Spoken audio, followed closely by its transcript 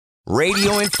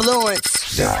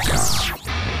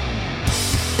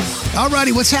radioinfluence.com. All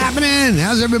righty, what's happening?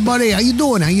 How's everybody? How you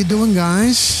doing? How you doing,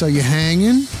 guys? Are you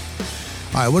hanging?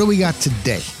 All right, what do we got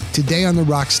today? Today on the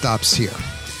Rock Stops here.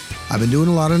 I've been doing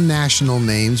a lot of national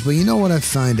names, but you know what I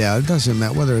find out? It doesn't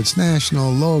matter whether it's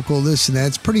national, local, this and that.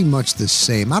 It's pretty much the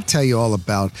same. I'll tell you all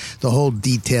about the whole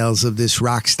details of this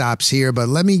Rock Stops here, but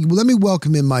let me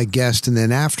welcome in my guest, and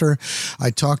then after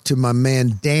I talk to my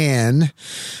man Dan,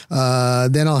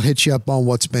 then I'll hit you up on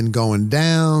what's been going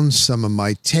down, some of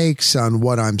my takes on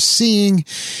what I'm seeing,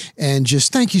 and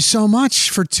just thank you so much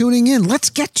for tuning in. Let's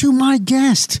get to my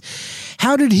guest.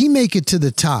 How did he make it to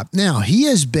the top? Now, he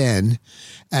has been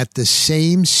at the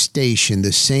same station,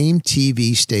 the same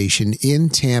TV station in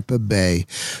Tampa Bay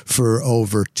for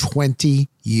over 20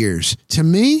 years. To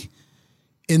me,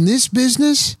 in this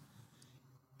business,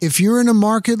 if you're in a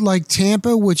market like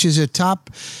Tampa, which is a top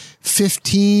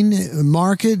 15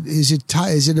 market, is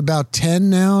it about 10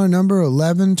 now, a number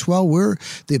 11,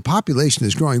 12? The population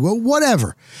is growing. Well,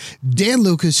 whatever. Dan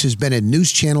Lucas has been at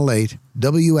News Channel 8,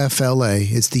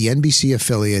 WFLA. It's the NBC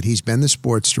affiliate. He's been the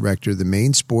sports director, the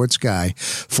main sports guy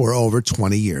for over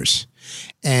 20 years.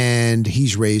 And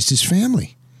he's raised his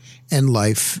family. And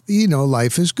life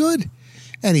is good.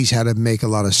 And he's had to make a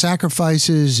lot of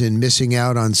sacrifices and missing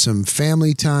out on some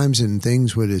family times and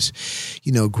things with his,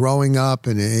 growing up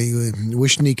and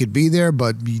wishing he could be there,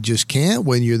 but you just can't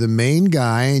when you're the main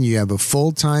guy and you have a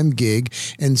full-time gig.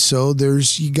 And so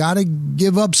you got to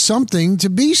give up something to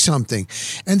be something.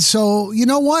 And so, you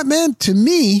know what, man? To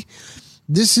me,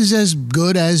 this is as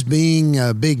good as being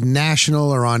a big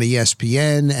national or on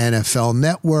ESPN, NFL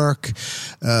Network,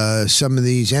 some of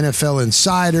these NFL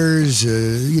insiders,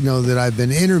 that I've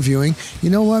been interviewing.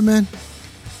 You know what, man?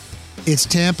 It's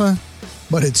Tampa,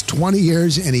 but it's 20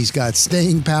 years and he's got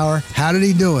staying power. How did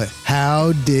he do it?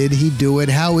 How did he do it?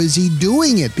 How is he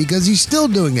doing it? Because he's still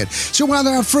doing it. So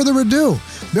without further ado,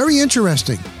 very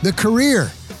interesting. The career,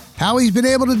 how he's been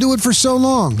able to do it for so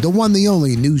long. The one, the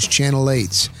only News Channel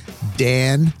 8's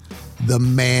Dan the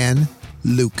Man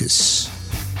Lucas.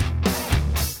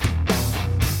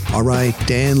 All right,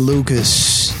 Dan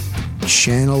Lucas,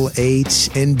 Channel 8,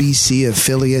 NBC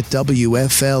affiliate,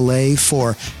 WFLA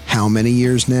for how many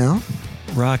years now?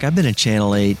 Rock, I've been at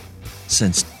Channel 8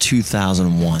 since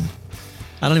 2001.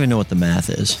 I don't even know what the math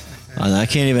is. I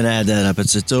can't even add that up.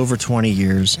 It's over 20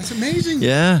 years. That's amazing.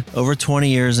 Yeah, over 20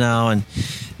 years now,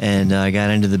 and I got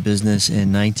into the business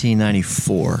in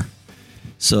 1994.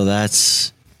 So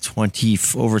that's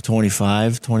over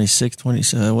 25, 26,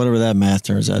 27, whatever that math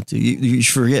turns out to. You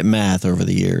forget math over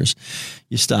the years.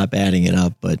 You stop adding it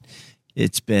up, but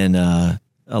it's been a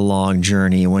long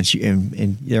journey.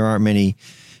 And there aren't many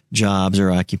jobs or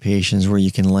occupations where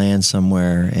you can land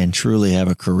somewhere and truly have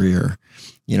a career.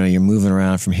 You're moving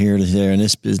around from here to there in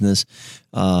this business.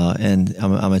 And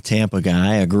I'm a Tampa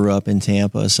guy. I grew up in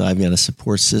Tampa, so I've got a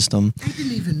support system. I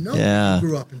didn't even know you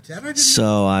grew up in Tampa.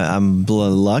 So I'm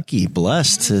lucky,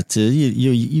 blessed to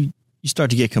you start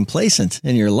to get complacent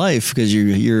in your life because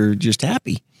you're just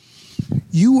happy.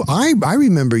 I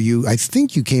remember you. I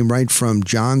think you came right from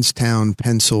Johnstown,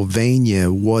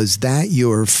 Pennsylvania. Was that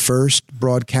your first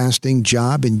broadcasting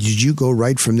job? And did you go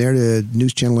right from there to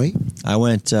News Channel 8? I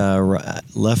went,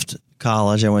 left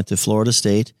college. I went to Florida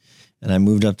State, and I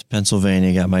moved up to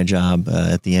Pennsylvania. Got my job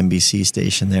at the NBC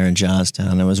station there in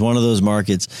Johnstown. It was one of those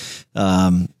markets.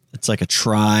 It's like a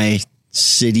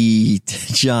tri-city,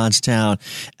 Johnstown,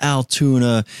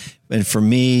 Altoona, and for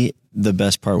me, the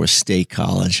best part was State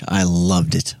College. I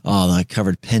loved it. I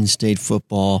covered Penn State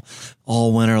football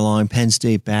all winter long, Penn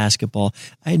State basketball.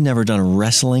 I had never done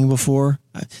wrestling before.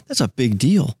 That's a big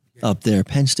deal up there.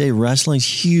 Penn State wrestling's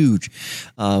huge.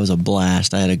 It was a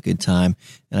blast. I had a good time.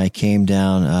 And I came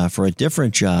down for a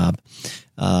different job.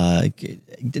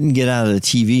 Didn't get out of the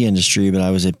TV industry, but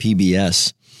I was at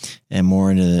PBS and more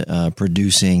into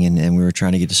producing. And we were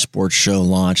trying to get a sports show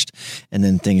launched. And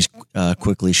then things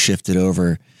quickly shifted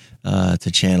over to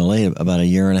Channel 8 about a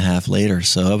year and a half later.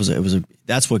 So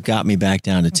that's what got me back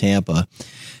down to Tampa.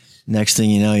 Next thing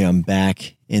you know, I'm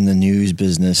back in the news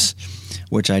business,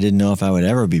 which I didn't know if I would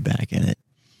ever be back in it.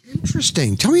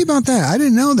 Interesting. Tell me about that. I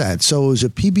didn't know that. So it was a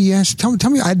PBS.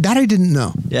 Tell me that I didn't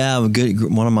know. Yeah,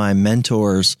 one of my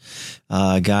mentors,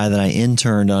 a guy that I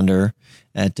interned under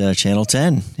at Channel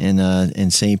 10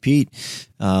 in St. Pete.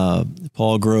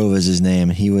 Paul Grove is his name.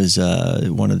 He was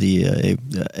one of the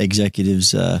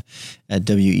executives at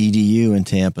WEDU in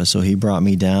Tampa. So he brought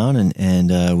me down,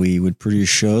 and we would produce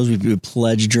shows. We would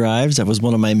pledge drives. That was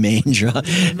one of my main jobs.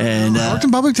 And I worked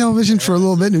in public television for a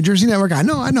little bit. New Jersey Network. I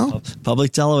know.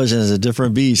 Public television is a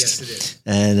different beast. Yes, it is.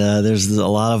 And there's a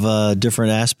lot of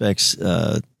different aspects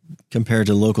compared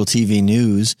to local TV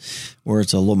news, where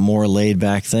it's a little more laid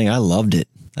back thing. I loved it.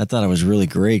 I thought it was really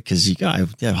great because you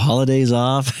have holidays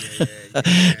off.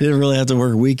 Didn't really have to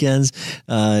work weekends,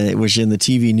 which in the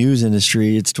TV news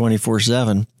industry, it's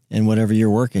 24/7. And whatever you're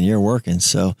working.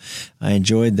 So I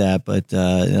enjoyed that. But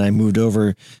and I moved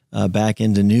over back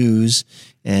into news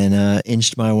and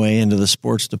inched my way into the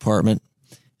sports department.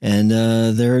 And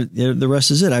the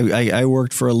rest is it. I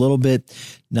worked for a little bit,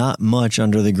 not much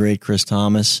under the great Chris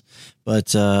Thomas,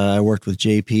 but I worked with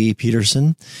J.P.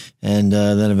 Peterson, and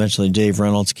then eventually Dave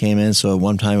Reynolds came in. So at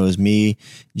one time it was me,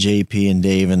 J.P., and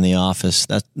Dave in the office.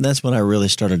 That's when I really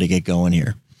started to get going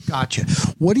here. Gotcha.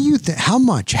 What do you think? How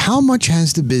much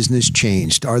has the business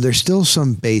changed? Are there still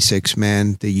some basics,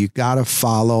 man, that you got to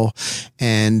follow?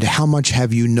 And how much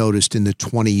have you noticed in the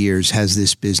 20 years has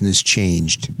this business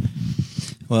changed?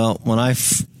 Well, when I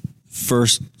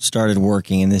first started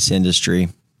working in this industry,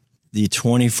 the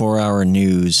 24-hour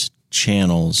news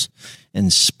channels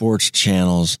and sports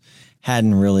channels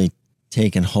hadn't really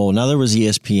taken hold. Now, there was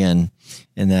ESPN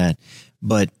in that,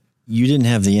 but you didn't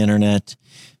have the internet.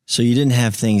 So you didn't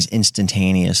have things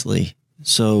instantaneously.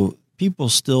 So people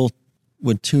still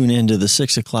would tune into the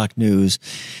 6 o'clock news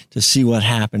to see what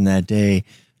happened that day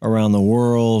around the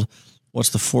world.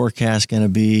 What's the forecast going to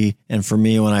be? And for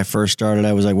me, when I first started,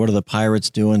 I was like, what are the Pirates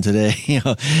doing today?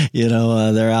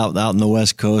 They're out in the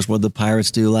West Coast. What did the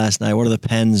Pirates do last night? What are the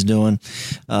Pens doing?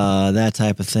 That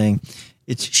type of thing.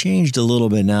 It's changed a little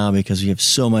bit now because we have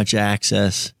so much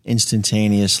access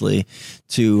instantaneously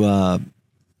to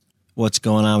what's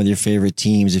going on with your favorite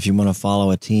teams if you want to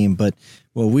follow a team. But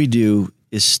what we do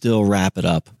is still wrap it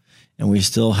up. And we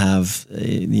still have,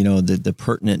 the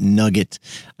pertinent nugget,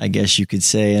 I guess you could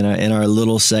say, in our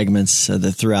little segments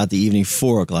throughout the evening,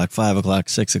 4 o'clock, 5 o'clock,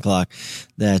 6 o'clock,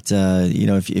 that,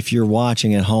 if you're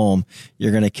watching at home,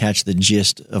 you're going to catch the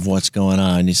gist of what's going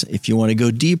on. If you want to go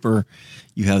deeper,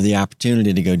 you have the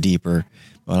opportunity to go deeper.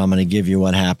 But I'm going to give you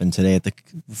what happened today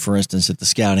for instance, at the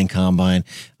scouting combine.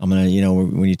 I'm going to,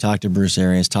 when you talk to Bruce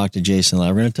Arians, talk to Jason,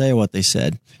 I'm going to tell you what they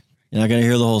said. You're not going to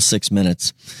hear the whole 6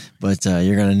 minutes, but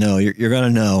you're going to know. You're going to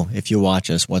know if you watch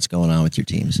us what's going on with your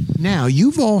teams. Now,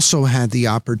 you've also had the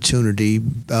opportunity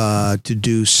to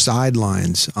do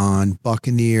sidelines on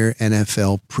Buccaneer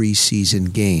NFL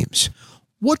preseason games.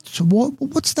 What's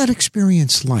that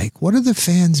experience like? What are the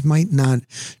fans might not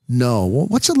know?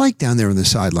 What's it like down there on the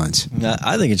sidelines?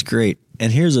 I think it's great.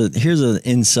 And here's an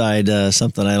inside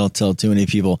something I don't tell too many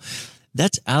people.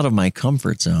 That's out of my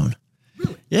comfort zone.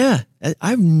 Really? Yeah,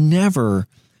 I've never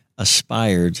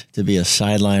aspired to be a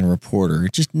sideline reporter.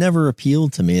 It just never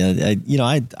appealed to me.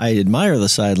 I admire the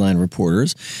sideline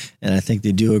reporters, and I think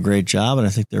they do a great job, and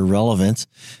I think they're relevant.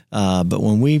 But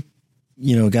when we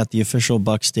got the official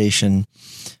Buck Station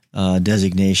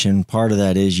designation, part of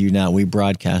that is we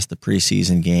broadcast the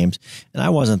preseason games, and I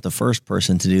wasn't the first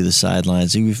person to do the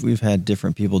sidelines. We've had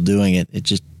different people doing it. It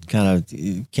just kind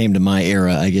of came to my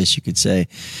era, I guess you could say.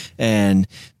 And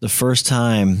the first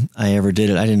time I ever did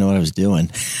it, I didn't know what I was doing.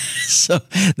 So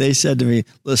they said to me,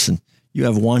 listen, you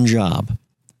have one job.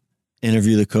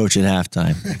 Interview the coach at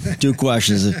halftime. 2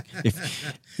 questions.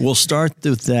 We'll start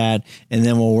with that, and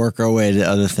then we'll work our way to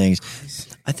other things.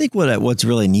 I think what's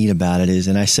really neat about it is,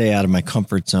 and I say out of my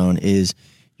comfort zone, is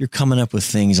you're coming up with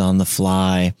things on the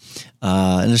fly,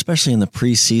 and especially in the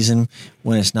preseason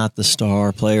when it's not the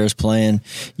star players playing,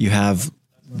 you have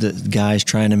the guys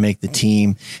trying to make the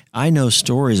team. I know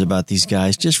stories about these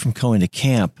guys just from going to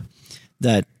camp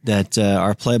that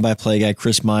our play-by-play guy,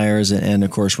 Chris Myers, and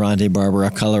of course, Rondé Barber, our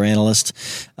color analyst,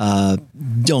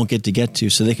 don't get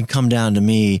to. So they can come down to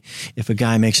me. If a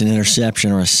guy makes an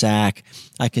interception or a sack,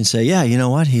 I can say, yeah, you know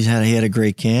what? He had a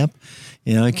great camp.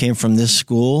 He came from this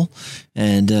school,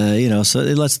 and, so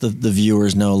it lets the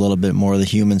viewers know a little bit more of the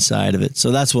human side of it. So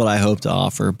that's what I hope to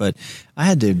offer. But I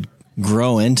had to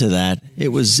grow into that. It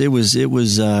was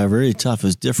very tough. It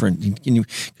was different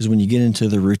because when you get into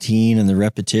the routine and the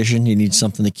repetition, you need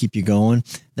something to keep you going.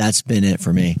 That's been it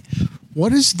for me.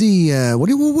 What is what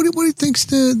do you think's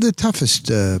the toughest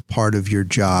part of your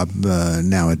job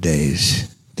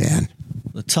nowadays, Dan?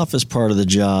 The toughest part of the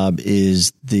job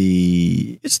is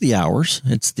the hours.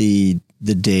 It's the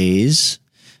days.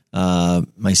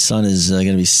 My son is going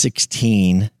to be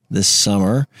 16 this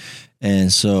summer.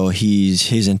 And so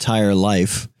his entire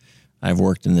life, I've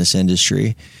worked in this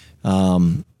industry.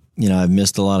 I've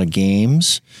missed a lot of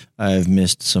games. I've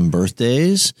missed some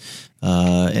birthdays.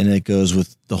 And it goes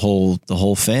with the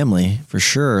whole family for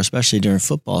sure, especially during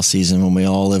football season when we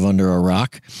all live under a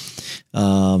rock.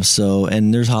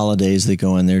 And there's holidays that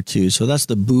go in there too. So that's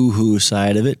the boo-hoo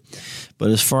side of it.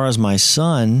 But as far as my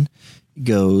son,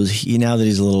 goes, now that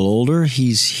he's a little older,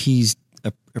 he's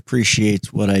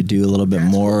appreciates what I do a little bit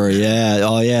more. Cool. Yeah.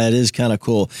 Oh yeah. It is kind of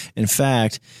cool. In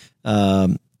fact,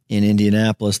 in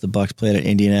Indianapolis, the Bucks played at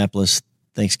Indianapolis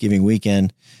Thanksgiving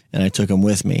weekend, and I took him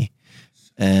with me.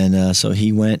 And so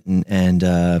he went and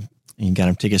he got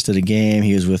him tickets to the game.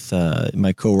 He was with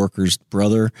my coworker's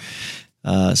brother.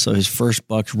 So his first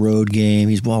Bucks road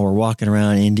game, while we're walking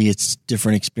around Indy, it's a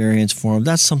different experience for him.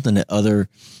 That's something that other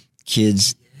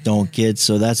kids don't get.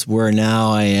 So that's where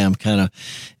now I am kind of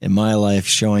in my life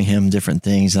showing him different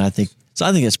things. And I think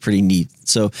that's pretty neat.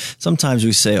 So sometimes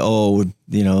we say, oh,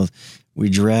 we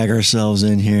drag ourselves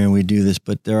in here and we do this,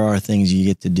 but there are things you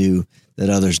get to do that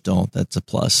others don't. That's a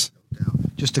plus.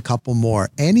 Just a couple more.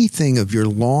 Anything of your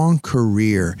long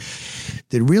career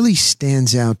that really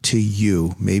stands out to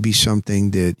you, maybe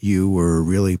something that you were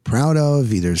really proud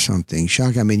of, either something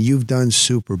shocking. I mean, you've done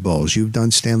Super Bowls, you've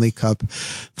done Stanley Cup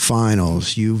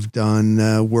finals, you've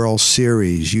done World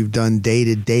Series, you've done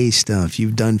day-to-day stuff,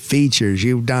 you've done features,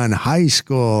 you've done high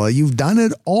school, you've done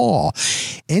it all.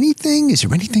 Is there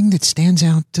anything that stands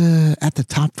out at the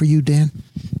top for you, Dan?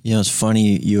 It's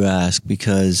funny you ask,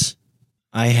 because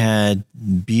I had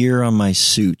beer on my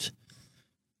suit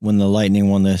when the Lightning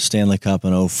won the Stanley Cup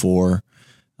in 2004.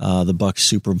 The Bucks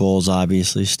Super Bowls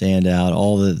obviously stand out.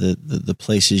 All the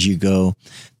places you go,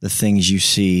 the things you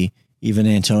see, even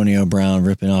Antonio Brown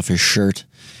ripping off his shirt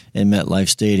in MetLife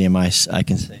Stadium, I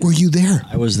can say. Were you there?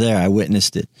 I was there. I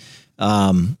witnessed it.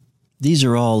 These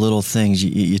are all little things.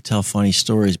 You tell funny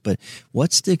stories, but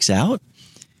what sticks out?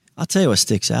 I'll tell you what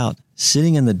sticks out.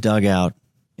 Sitting in the dugout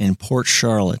in Port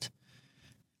Charlotte,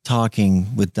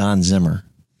 talking with Don Zimmer.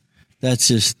 That's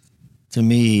just, to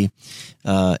me,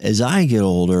 as I get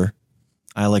older,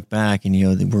 I look back and,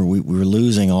 we were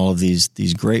losing all of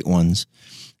these great ones.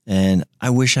 And I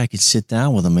wish I could sit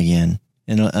down with them again.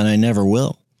 And I never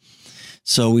will.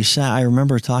 So I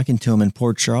remember talking to him in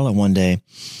Port Charlotte one day,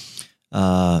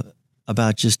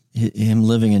 about just him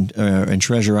living in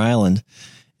Treasure Island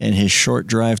and his short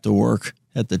drive to work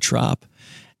at the Trop.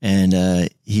 And,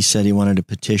 he said he wanted to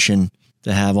petition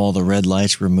to have all the red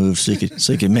lights removed so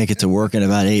he could make it to work in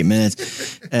about 8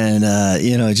 minutes. And,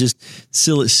 just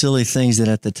silly things that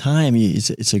at the time,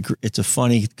 it's a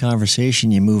funny conversation.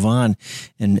 You move on.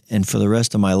 And for the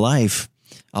rest of my life,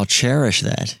 I'll cherish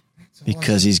that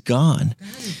because he's gone.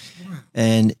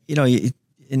 And,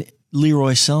 and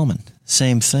Leroy Selman,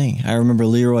 same thing. I remember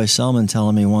Leroy Selman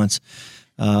telling me once,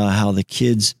 how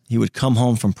he would come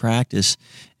home from practice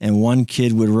and one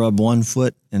kid would rub one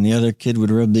foot and the other kid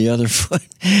would rub the other foot,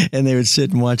 and they would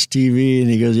sit and watch TV. And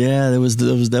he goes, yeah, that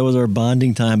was our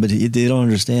bonding time. But they don't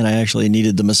understand. I actually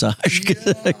needed the massage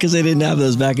because they didn't have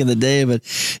those back in the day. But,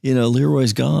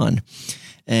 Leroy's gone.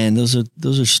 And those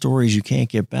are stories you can't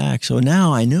get back. So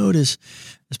now I notice,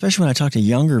 especially when I talk to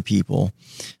younger people,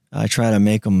 I try to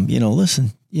make them,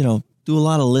 listen, do a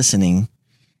lot of listening.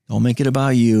 Don't make it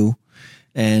about you.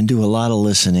 And do a lot of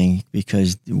listening,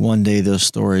 because one day those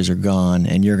stories are gone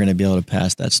and you're going to be able to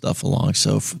pass that stuff along.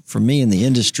 So for me in the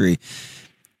industry,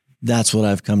 that's what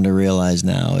I've come to realize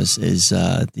now is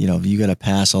you got to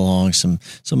pass along some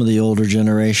of the older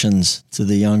generations to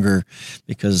the younger,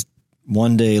 because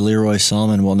one day Leroy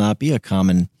Selman will not be a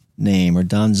common name, or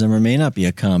Don Zimmer may not be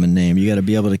a common name. You got to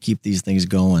be able to keep these things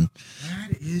going.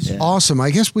 That is awesome.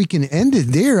 I guess we can end it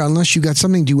there unless you got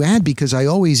something to add, because I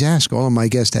always ask all of my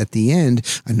guests at the end,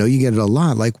 I know you get it a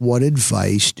lot, like, what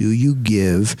advice do you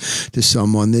give to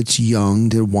someone that's young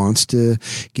that wants to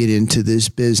get into this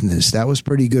business? That was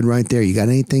pretty good right there. You got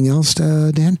anything else,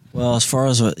 Dan? Well, as far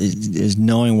as is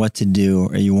knowing what to do,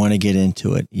 or you want to get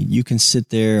into it, you can sit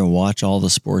there and watch all the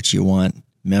sports you want,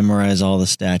 memorize all the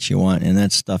stats you want, and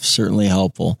that stuff's certainly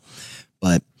helpful.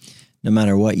 But no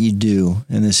matter what you do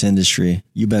in this industry,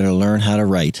 you better learn how to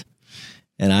write.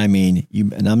 And I mean,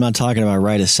 and I'm not talking about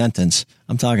write a sentence.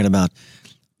 I'm talking about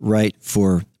write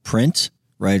for print,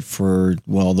 write for,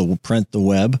 the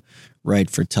web,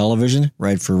 write for television,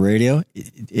 write for radio.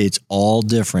 It's all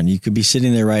different. You could be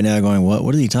sitting there right now going,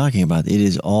 what are you talking about? It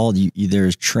is all,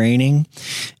 there's training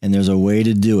and there's a way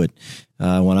to do it.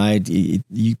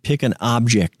 You pick an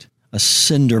object, a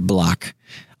cinder block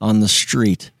on the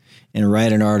street, and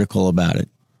write an article about it,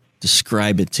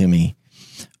 describe it to me.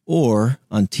 Or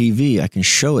on TV, I can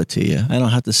show it to you. I don't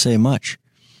have to say much.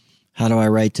 How do I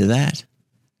write to that?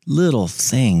 Little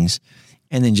things.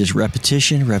 And then just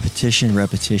repetition.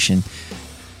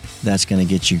 That's going to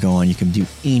get you going. You can do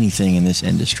anything in this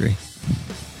industry.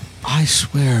 I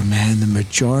swear, man, the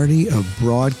majority of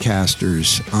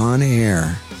broadcasters on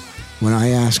air, when I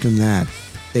ask them that,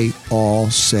 they all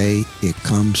say it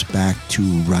comes back to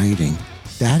writing.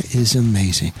 That is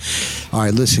amazing. All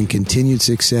right, listen, continued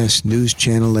success, News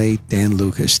Channel 8, Dan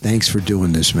Lucas. Thanks for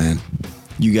doing this, man.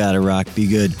 You got it, Rock. Be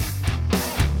good.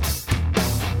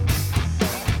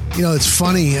 You know, it's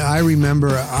funny. I remember,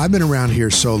 I've been around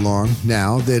here so long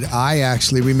now that I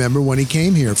actually remember when he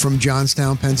came here from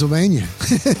Johnstown, Pennsylvania.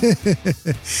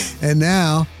 And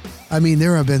now, I mean,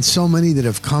 there have been so many that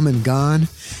have come and gone.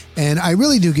 And I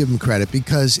really do give him credit,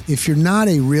 because if you're not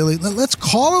a really, let's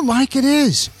call it like it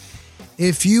is.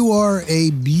 If you are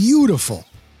a beautiful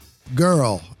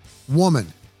girl, woman,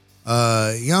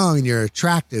 young, and you're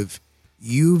attractive,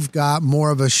 you've got more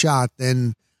of a shot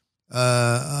than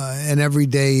an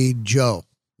everyday Joe.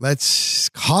 Let's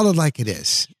call it like it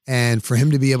is. And for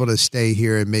him to be able to stay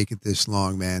here and make it this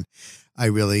long, man, I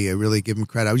really give him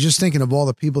credit. I was just thinking of all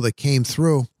the people that came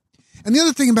through. And the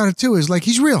other thing about it too is, like,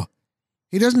 he's real.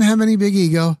 He doesn't have any big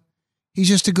ego. He's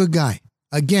just a good guy.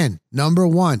 Again, number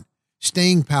one,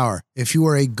 staying power. If you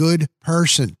are a good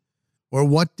person, or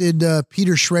what did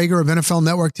Peter Schrager of NFL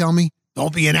Network tell me?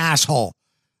 Don't be an asshole.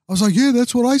 I was like, yeah,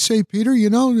 that's what I say, Peter. You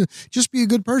know, just be a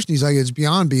good person. He's like, it's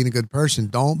beyond being a good person.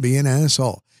 Don't be an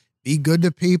asshole. Be good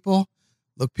to people.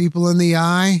 Look people in the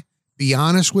eye. Be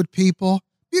honest with people.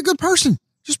 Be a good person.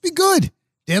 Just be good.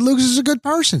 Dan Lucas is a good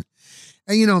person.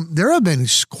 And, you know, there have been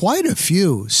quite a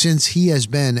few since he has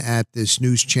been at this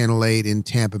News Channel 8 in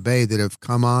Tampa Bay that have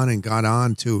come on and got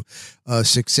on to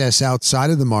success outside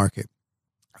of the market.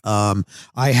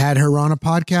 I had her on a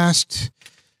podcast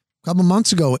a couple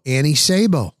months ago, Annie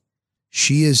Sabo.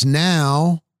 She is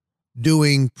now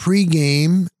doing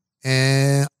pregame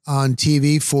on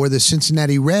TV for the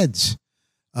Cincinnati Reds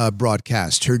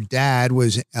broadcast. Her dad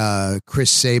was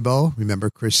Chris Sabo.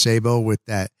 Remember Chris Sabo with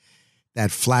that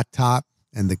flat top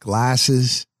and the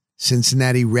glasses?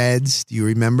 Cincinnati Reds. Do you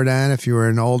remember that if you were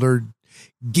an older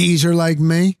geezer like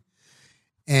me?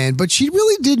 But she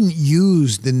really didn't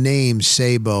use the name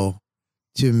Sabo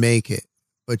to make it.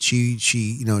 But she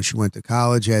went to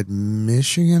college at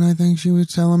Michigan, I think she was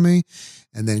telling me,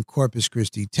 and then Corpus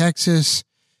Christi, Texas.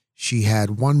 She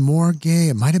had one more gig.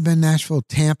 It might have been Nashville,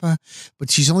 Tampa, but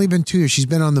she's only been 2 years. She's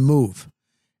been on the move.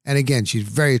 And again, she's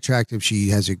very attractive. She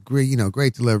has a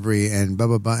great delivery and blah,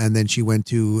 blah, blah. And then she went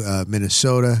to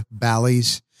Minnesota,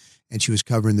 Bally's, and she was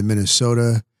covering the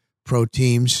Minnesota pro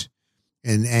teams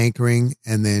and anchoring.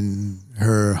 And then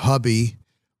her hubby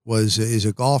is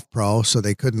a golf pro, so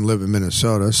they couldn't live in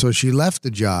Minnesota. So she left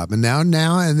the job. And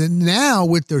now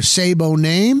with their Sabo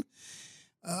name,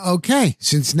 okay,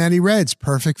 Cincinnati Reds,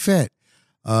 perfect fit.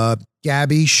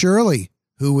 Gabby Shirley,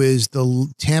 who is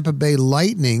the Tampa Bay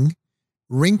Lightning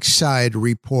rinkside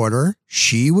reporter.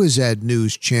 She was at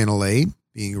News Channel 8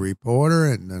 being a reporter.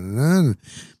 And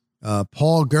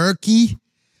Paul Gerke,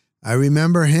 I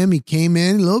remember him. He came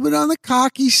in a little bit on the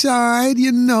cocky side,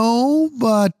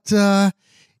 but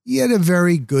he had a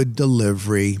very good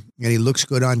delivery, and he looks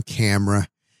good on camera.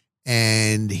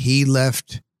 And he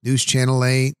left News Channel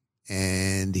 8,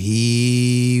 and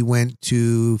he went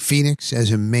to Phoenix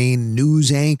as a main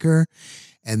news anchor,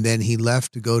 and then he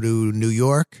left to go to New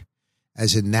York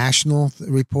as a national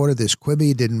reporter. This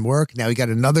Quibi didn't work. Now he got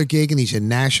another gig, and he's a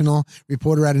national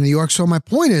reporter out of New York. So my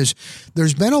point is,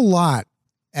 there's been a lot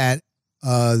at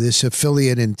this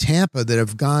affiliate in Tampa that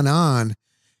have gone on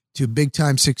to big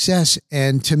time success.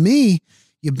 And to me,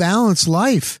 you balance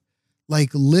life.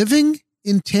 Like, living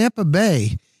in Tampa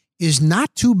Bay is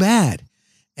not too bad.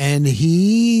 And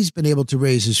he's been able to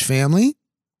raise his family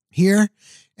here.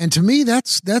 And to me,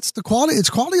 that's the quality. It's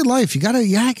quality of life. You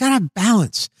gotta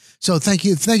balance. So thank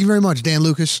you very much, Dan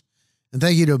Lucas. And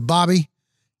thank you to Bobby.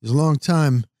 He's a long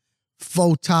time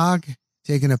photog,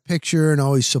 taking a picture and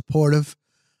always supportive.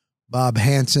 Bob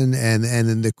Hansen and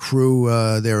then the crew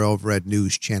there over at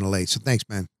News Channel 8. So thanks,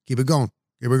 man. Keep it going.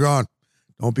 Keep it going.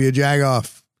 Don't be a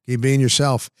jagoff. Keep being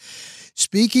yourself.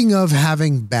 Speaking of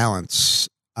having balance,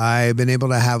 I've been able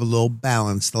to have a little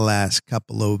balance the last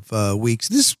couple of weeks.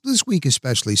 This week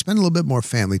especially, spend a little bit more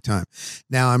family time.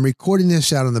 Now, I'm recording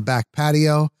this out on the back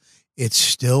patio. It's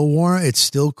still warm. It's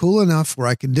still cool enough where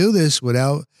I can do this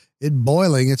without it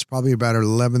boiling. It's probably about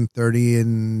 11:30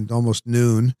 and almost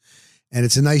noon. And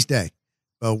it's a nice day,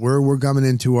 but we're coming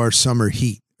into our summer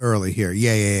heat early here.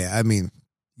 Yeah. I mean,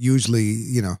 usually,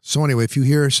 so anyway, if you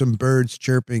hear some birds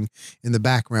chirping in the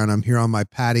background, I'm here on my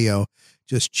patio,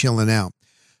 just chilling out.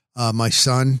 My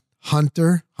son,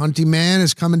 Hunty Man,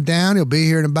 is coming down. He'll be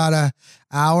here in about an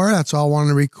hour. That's all I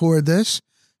wanted to record this.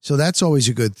 So that's always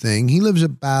a good thing. He lives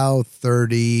about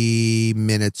 30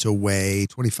 minutes away,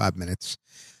 25 minutes.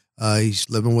 He's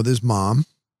living with his mom.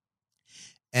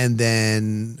 And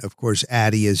then, of course,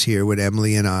 Addie is here with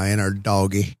Emily and I and our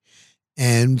doggy,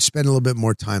 and spend a little bit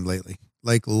more time lately.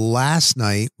 Like last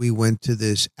night, we went to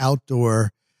this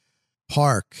outdoor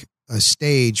park, a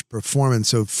stage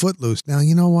performance of Footloose. Now,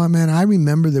 you know what, man? I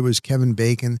remember there was Kevin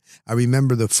Bacon. I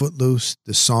remember the Footloose,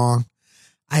 the song.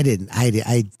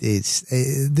 It's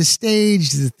the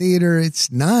stage, the theater, it's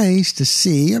nice to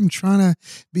see. I'm trying to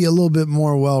be a little bit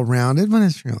more well-rounded, but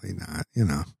it's really not, you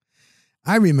know.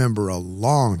 I remember a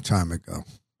long time ago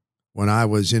when I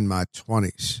was in my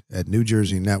 20s at New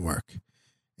Jersey Network,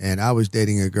 and I was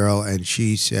dating a girl, and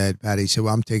she said, Patty said,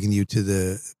 well, I'm taking you to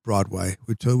the Broadway.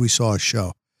 We saw a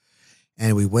show,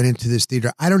 and we went into this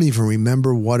theater. I don't even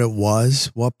remember what it was,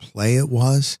 what play it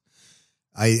was.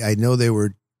 I know they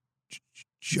were,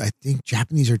 I think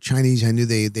Japanese or Chinese. I knew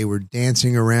they were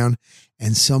dancing around,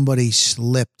 and somebody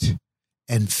slipped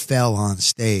and fell on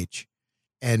stage.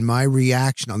 And my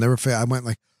reaction, I'll never forget, I went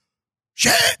like,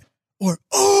 shit, or,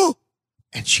 oh,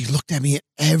 and she looked at me and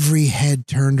every head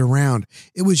turned around.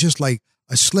 It was just like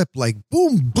a slip, like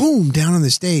boom, boom, down on the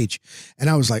stage. And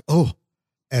I was like, oh,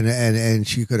 and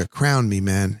she could have crowned me,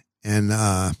 man. And,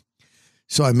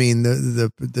 so, I mean,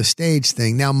 the stage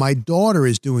thing. Now, my daughter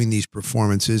is doing these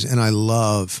performances, and I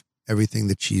love everything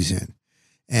that she's in.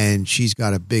 And she's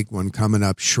got a big one coming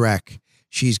up, Shrek.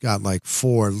 She's got like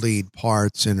 4 lead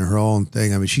parts in her own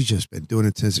thing. I mean, she's just been doing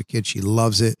it since a kid. She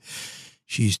loves it.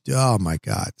 Oh, my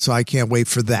God. So I can't wait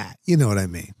for that. You know what I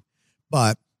mean?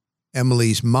 But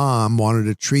Emily's mom wanted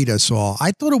to treat us all.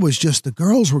 I thought it was just the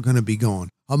girls were going to be going.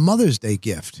 A Mother's Day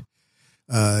gift.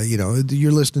 You know,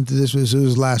 you're listening to this. It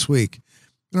was last week.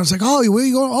 And I was like, oh, where are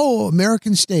you going? Oh,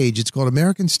 American Stage. It's called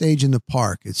American Stage in the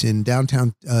Park. It's in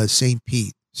downtown St.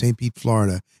 Pete,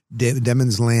 Florida,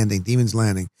 Demon's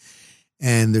Landing.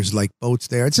 And there's like boats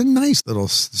there. It's a nice little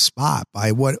spot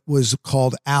by what was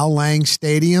called Al Lang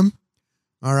Stadium.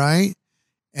 All right.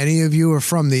 Any of you are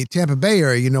from the Tampa Bay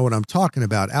area, you know what I'm talking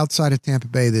about. Outside of Tampa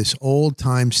Bay, this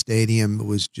old-time stadium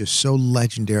was just so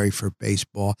legendary for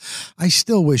baseball. I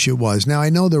still wish it was. Now, I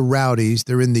know the Rowdies,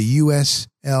 they're in the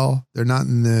USL. They're not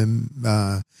in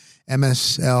the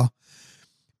MSL.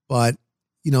 But,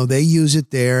 you know, they use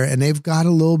it there, and they've got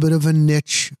a little bit of a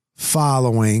niche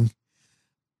following,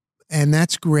 and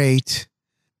that's great.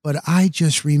 But I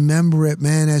just remember it,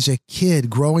 man, as a kid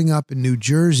growing up in New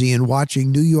Jersey and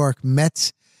watching New York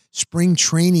Mets spring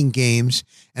training games,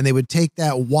 and they would take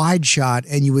that wide shot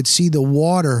and you would see the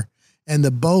water and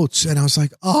the boats. And I was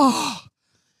like, oh,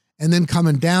 and then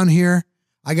coming down here,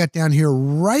 I got down here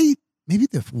right, maybe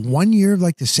the 1 year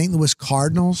like the St. Louis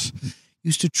Cardinals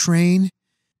used to train.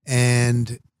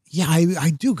 And yeah, I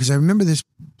do. Cause I remember this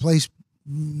place,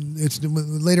 it's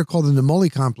later called the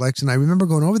Nemoli Complex. And I remember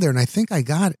going over there, and I think I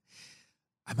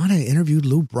might have interviewed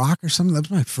Lou Brock or something. That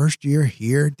was my first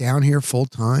year down here full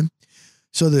time.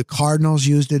 So the Cardinals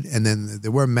used it, and then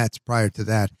there were Mets prior to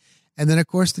that. And then, of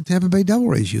course, the Tampa Bay Devil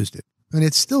Rays used it. And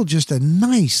it's still just a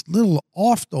nice little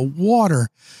off-the-water,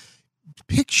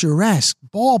 picturesque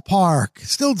ballpark.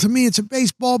 Still, to me, it's a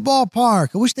baseball ballpark.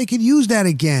 I wish they could use that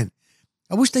again.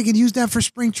 I wish they could use that for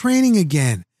spring training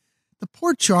again. The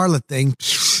Port Charlotte thing,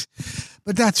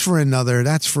 but that's for another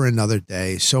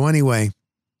day. So anyway,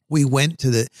 we went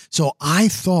to so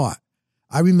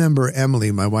I remember Emily,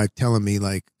 my wife, telling me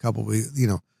like a couple weeks, you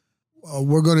know,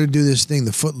 we're going to do this thing,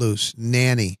 the Footloose,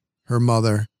 Nanny, her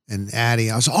mother, and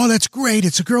Addie. I was, oh, that's great.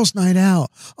 It's a girls' night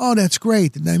out. Oh, that's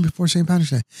great. The night before St.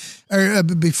 Patrick's Day, or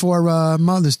before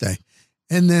Mother's Day.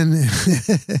 And then,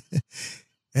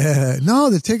 no,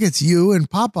 the tickets, you and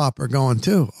Pop-Up are going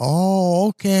too. Oh,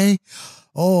 okay.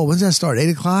 Oh, when's that start?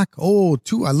 8 o'clock? Oh,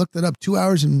 I looked it up, 2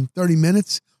 hours and 30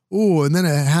 minutes. Oh, and then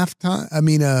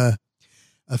a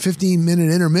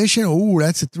 15-minute intermission. Oh,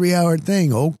 that's a 3-hour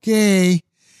thing. Okay.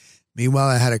 Meanwhile,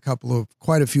 I had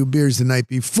quite a few beers the night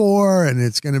before, and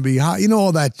it's going to be hot. You know,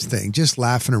 all that thing, just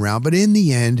laughing around. But in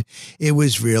the end, it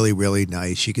was really, really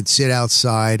nice. You could sit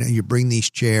outside and you bring these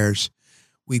chairs.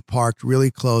 We parked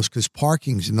really close because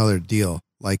parking's another deal,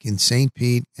 like in St.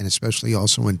 Pete and especially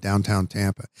also in downtown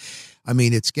Tampa. I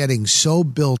mean, it's getting so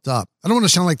built up. I don't want to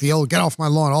sound like the old get off my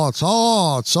lawn.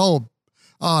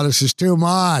 This is too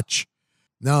much.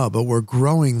 No, but we're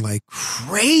growing like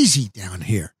crazy down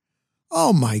here.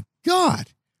 Oh, my God.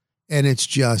 And it's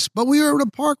just, but we were able to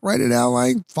park right at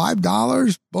LA,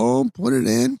 $5, boom, put it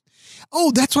in. Oh,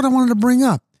 that's what I wanted to bring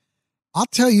up. I'll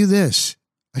tell you this.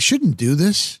 I shouldn't do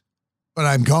this, but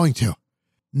I'm going to.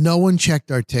 No one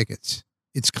checked our tickets.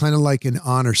 It's kind of like an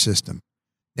honor system.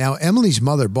 Now, Emily's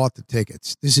mother bought the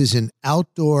tickets. This is an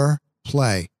outdoor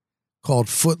play called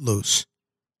Footloose,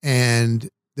 and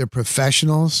they're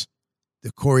professionals.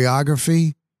 The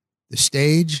choreography, the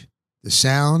stage, the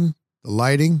sound, the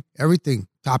lighting, everything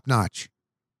top notch.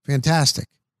 Fantastic.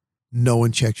 no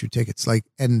one checks your tickets. Like,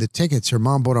 and the tickets her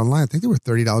mom bought online, I think they were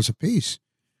 $30 a piece.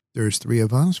 There's 3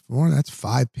 of us, 4, that's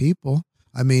 5 people.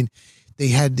 I mean, they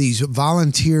had these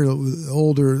volunteer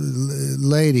older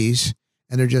ladies,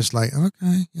 and they're just like,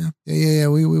 okay, yeah,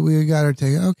 we got our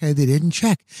ticket. Okay, they didn't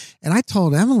check. And I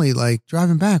told Emily, like,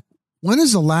 driving back, when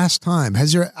is the last time?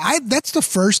 That's the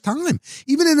first time.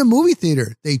 Even in a movie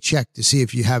theater, they check to see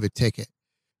if you have a ticket,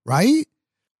 right?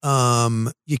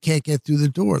 You can't get through the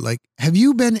door. Like, have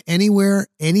you been anywhere,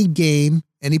 any game,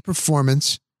 any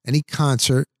performance, any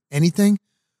concert, anything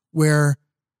where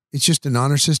it's just an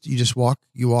honor system?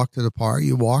 You walk to the park,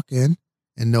 you walk in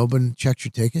and nobody checks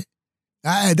your ticket.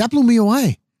 That blew me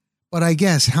away. But I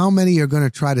guess how many are going to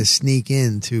try to sneak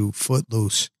into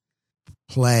Footloose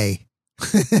play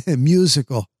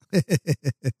musical?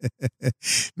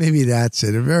 Maybe that's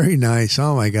it. Very nice.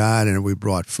 Oh my God. And we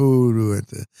brought food. We went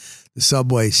to the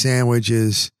Subway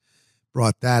sandwiches,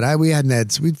 brought that. We hadn't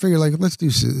had, so we'd figure like, let's do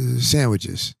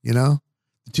sandwiches, you know,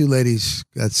 the 2 ladies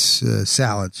got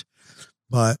salads,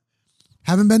 but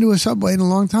haven't been to a Subway in a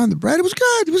long time. The bread, it was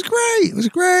good. It was great. It was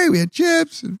great. We had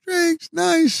chips and drinks.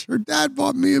 Nice. Her dad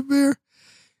bought me a beer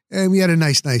and we had a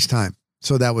nice time.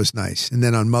 So that was nice. And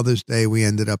then on Mother's Day, we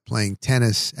ended up playing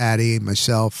tennis, Addie,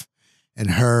 myself,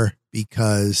 and her,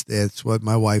 because that's what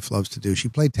my wife loves to do. She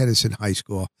played tennis in high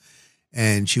school,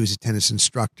 and she was a tennis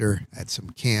instructor at some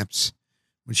camps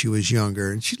when she was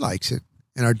younger, and she likes it.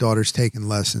 And our daughter's taking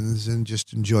lessons and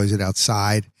just enjoys it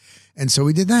outside. And so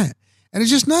we did that. And it's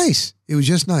just nice. It was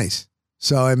just nice.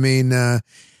 So, I mean,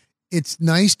 it's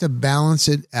nice to balance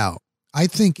it out. I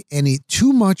think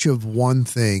too much of one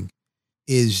thing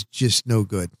is just no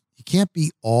good. You can't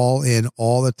be all in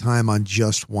all the time on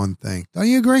just one thing. Don't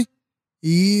you agree?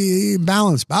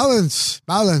 Balance,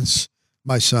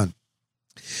 my son.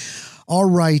 All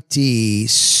righty.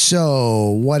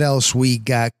 So what else we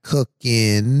got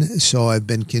cooking? So I've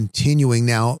been continuing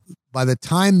now. By the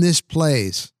time this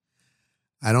plays,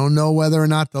 I don't know whether or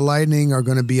not the Lightning are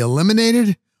going to be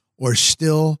eliminated or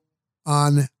still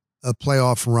on a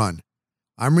playoff run.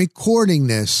 I'm recording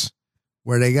this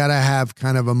where they got to have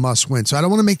kind of a must win. So I don't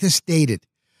want to make this dated,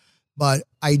 but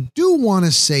I do want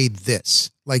to say this,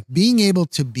 like being able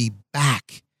to be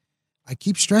back. I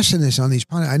keep stressing this on these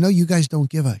podcasts. I know you guys don't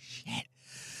give a shit,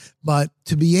 but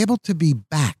to be able to be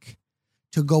back,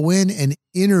 to go in and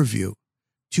interview,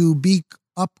 to be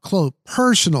up close,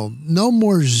 personal, no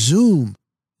more Zoom.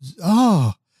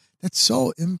 Oh, that's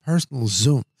so impersonal,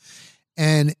 Zoom.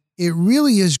 And it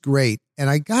really is great. And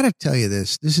I got to tell you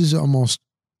this is almost,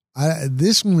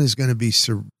 this one is going to be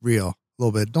surreal a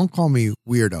little bit. Don't call me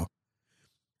weirdo.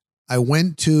 I've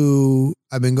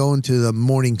been going to the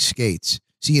morning skates.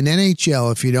 See, in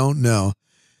NHL, if you don't know,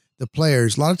 the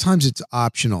players, a lot of times it's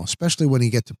optional, especially when you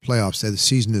get to playoffs, the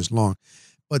season is long.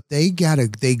 But they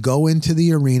go into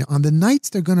the arena on the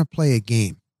nights they're going to play a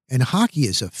game. And hockey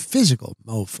is a physical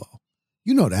mofo.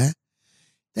 You know that.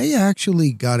 They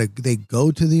actually they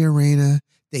go to the arena.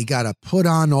 They got to put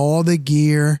on all the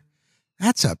gear.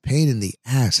 That's a pain in the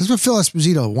ass. That's what Phil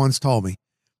Esposito once told me.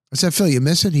 I said, Phil, you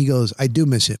miss it? He goes, I do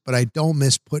miss it, but I don't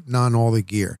miss putting on all the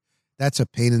gear. That's a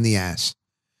pain in the ass.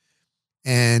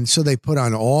 And so they put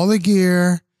on all the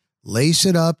gear, lace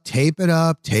it up, tape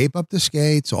up the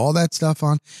skates, all that stuff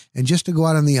on, and just to go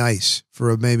out on the ice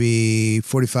for maybe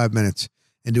 45 minutes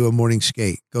and do a morning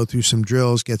skate, go through some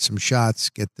drills, get some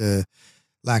shots, get the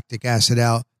lactic acid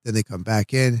out. Then they come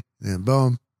back in, and then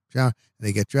boom, shower, and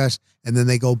they get dressed, and then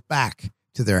they go back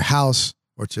to their house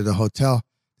or to the hotel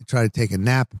to try to take a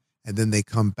nap, and then they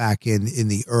come back in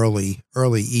the early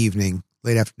evening,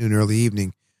 late afternoon, early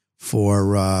evening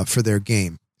for their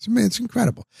game. It's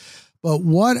incredible. But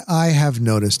what I have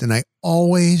noticed, and I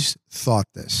always thought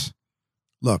this,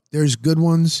 look, there's good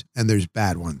ones and there's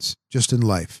bad ones, just in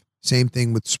life. Same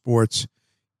thing with sports,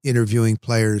 interviewing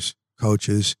players,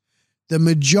 coaches. The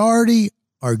majority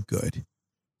are good.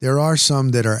 There are some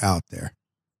that are out there.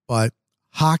 But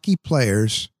hockey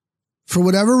players, for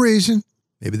whatever reason,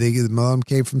 maybe them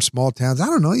came from small towns, I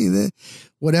don't know,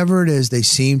 whatever it is, they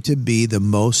seem to be the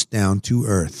most down to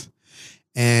earth.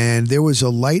 And there was a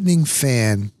Lightning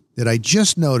fan that I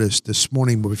just noticed this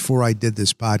morning before I did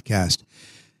this podcast.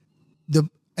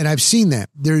 And I've seen that.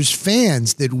 There's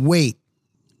fans that wait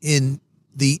in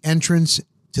the entrance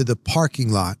to the parking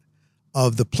lot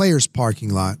of the players'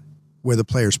 parking lot where the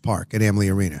players park at Amalie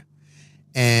Arena.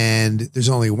 And there's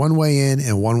only one way in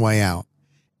and one way out.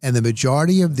 And the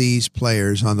majority of these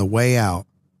players on the way out,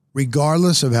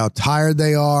 regardless of how tired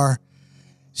they are,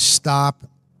 stop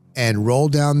and roll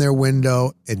down their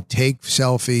window and take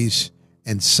selfies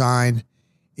and sign.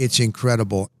 It's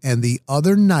incredible. And the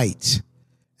other night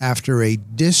after a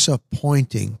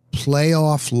disappointing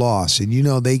playoff loss, and you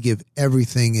know they give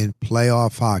everything in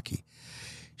playoff hockey.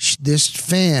 This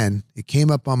fan, it came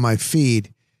up on my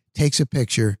feed, takes a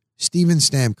picture, Steven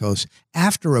Stamkos,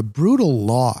 after a brutal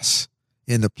loss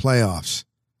in the playoffs,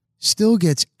 still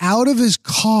gets out of his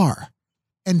car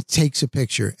and takes a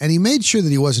picture. And he made sure that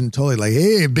he wasn't totally like,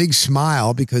 hey, big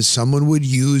smile, because someone would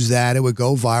use that. It would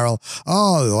go viral.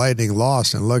 Oh, the Lightning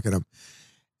lost, and look at him.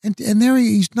 And there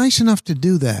he's nice enough to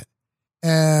do that.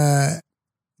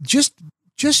 Just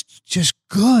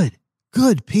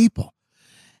good people.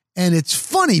 And it's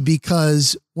funny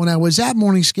because when I was at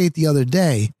morning skate the other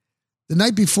day, the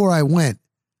night before I went,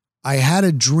 I had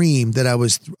a dream that I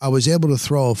was able to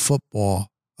throw a football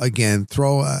again.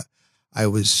 I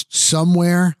was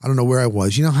somewhere. I don't know where I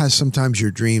was. You know how sometimes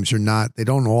your dreams are not, they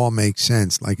don't all make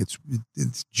sense. Like it's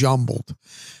jumbled.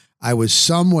 I was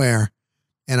somewhere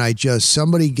and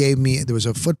somebody gave me, there was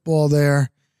a football there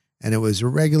and it was a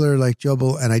regular like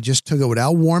jumble. And I just took it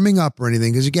without warming up or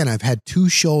anything. Because again, I've had 2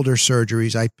 shoulder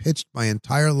surgeries. I pitched my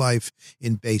entire life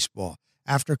in baseball.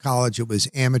 After college, it was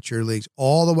amateur leagues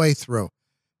all the way through.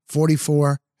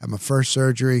 44, had my first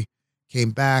surgery,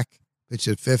 came back, pitched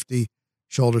at 50,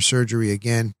 shoulder surgery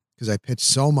again, because I pitched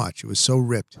so much. It was so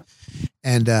ripped.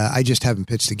 And I just haven't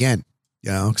pitched again,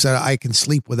 because I can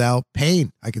sleep without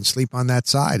pain. I can sleep on that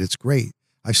side. It's great.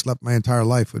 I slept my entire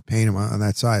life with pain on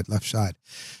that side, left side.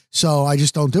 So I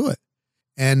just don't do it.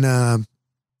 And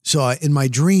in my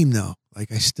dream, though,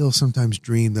 like I still sometimes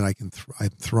dream that I'm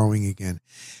throwing again.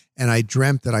 And I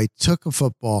dreamt that I took a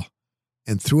football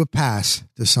and threw a pass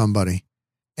to somebody.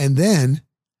 And then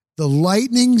the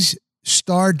Lightning's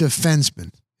star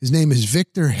defenseman, his name is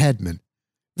Victor Hedman.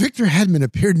 Victor Hedman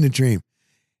appeared in a dream.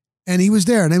 And he was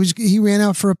there, and he ran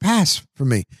out for a pass for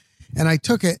me. And I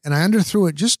took it, and I underthrew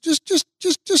it just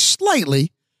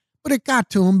slightly, but it got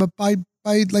to him, but by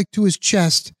like to his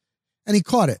chest, and he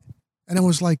caught it. And I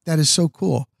was like, that is so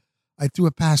cool. I threw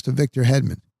a pass to Victor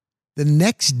Hedman. The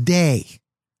next day,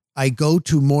 I go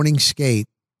to morning skate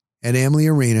at Amalie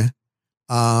Arena.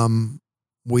 I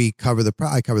cover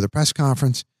the press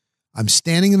conference. I'm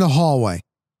standing in the hallway,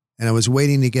 and I was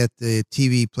waiting to get the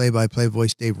TV play-by-play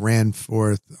voice Dave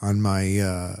Ranforth on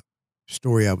my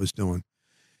story I was doing.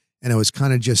 And I was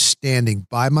kind of just standing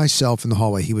by myself in the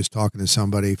hallway. He was talking to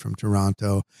somebody from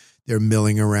Toronto. They're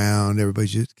milling around.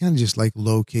 Everybody's just kind of just like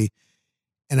low-key.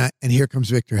 And here comes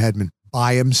Victor Hedman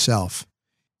by himself.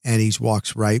 And he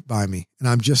walks right by me. And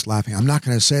I'm just laughing. I'm not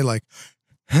going to say like,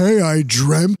 hey, I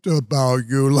dreamt about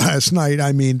you last night.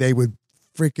 I mean, they would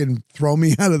freaking throw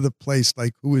me out of the place.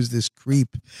 Like, who is this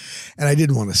creep? And I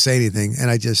didn't want to say anything. And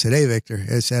I just said, hey, Victor.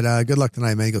 I said, good luck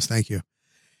tonight, man. He goes, thank you.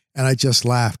 And I just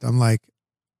laughed. I'm like,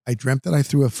 I dreamt that I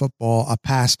threw a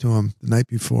pass to him the night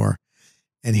before.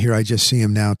 And here I just see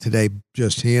him now today.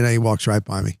 Just he walks right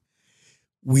by me.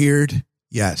 Weird?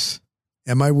 Yes.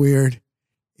 Am I weird?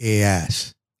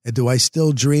 Yes. And do I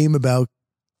still dream about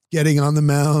getting on the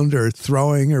mound or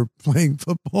throwing or playing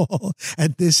football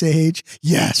at this age?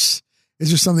 Yes. Is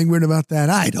there something weird about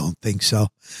that? I don't think so.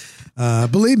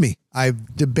 Believe me,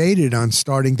 I've debated on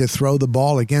starting to throw the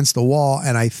ball against the wall,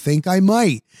 and I think I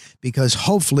might, because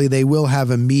hopefully they will have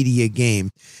a media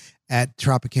game at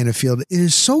Tropicana Field. It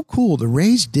is so cool. The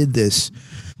Rays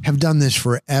have done this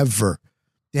forever.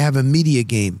 They have a media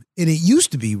game, and it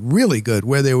used to be really good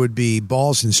where there would be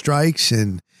balls and strikes,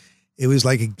 and it was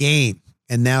like a game.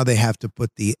 And now they have to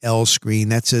put the L screen.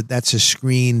 That's a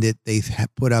screen that they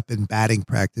put up in batting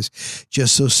practice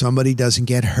just so somebody doesn't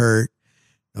get hurt.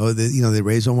 The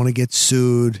Rays don't want to get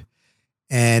sued.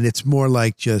 And it's more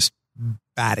like just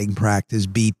batting practice,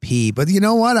 BP. But you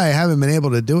know what? I haven't been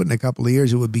able to do it in a couple of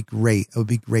years. It would be great. It would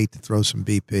be great to throw some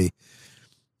BP.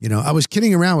 I was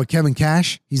kidding around with Kevin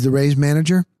Cash. He's the Rays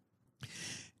manager.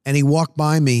 And he walked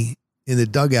by me in the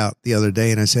dugout the other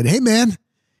day, and I said, hey, man,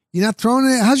 you're not throwing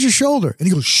it? How's your shoulder? And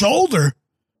he goes, shoulder?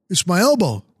 It's my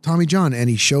elbow, Tommy John. And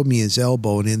he showed me his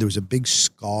elbow, and then there was a big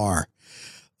scar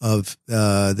of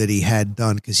that he had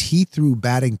done because he threw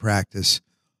batting practice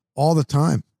all the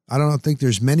time. I don't think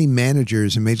there's many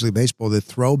managers in Major League Baseball that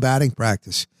throw batting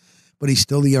practice, but he's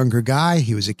still the younger guy.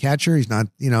 He was a catcher. He's not,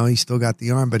 he's still got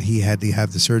the arm, but he had to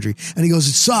have the surgery. And he goes,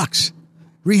 it sucks.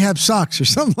 Rehab sucks or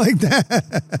something like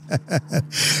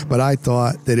that. But I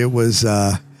thought that it was...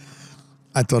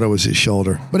 I thought it was his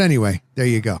shoulder. But anyway, there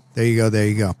you go.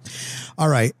 All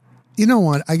right. You know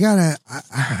what?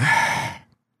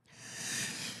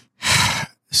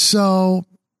 So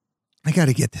I got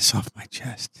to get this off my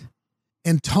chest.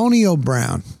 Antonio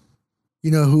Brown.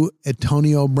 You know who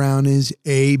Antonio Brown is?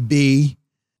 AB,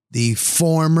 the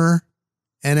former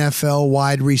NFL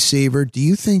wide receiver. Do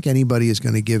you think anybody is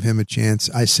going to give him a chance?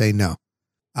 I say no.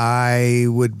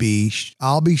 I'll be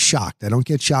shocked. I don't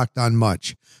get shocked on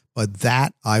much, but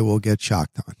that I will get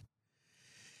shocked on.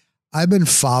 I've been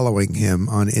following him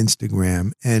on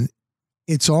Instagram, and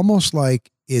it's almost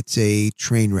like it's a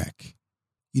train wreck.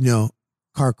 You know,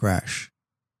 car crash.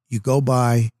 You go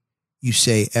by, you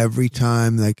say every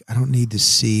time, like, I don't need to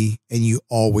see, and you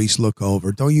always look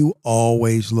over. Don't you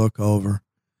always look over?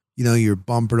 You know, you're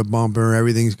bumper to bumper,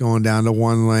 everything's going down to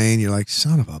one lane. You're like,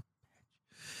 son of a,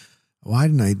 why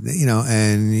didn't I,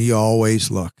 and you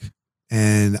always look.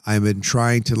 And I've been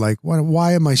trying to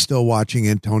why am I still watching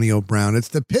Antonio Brown? It's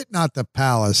the pit, not the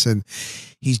palace. And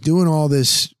he's doing all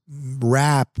this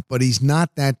rap, but he's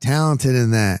not that talented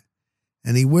in that.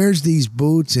 And he wears these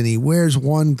boots and he wears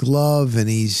one glove and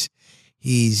he's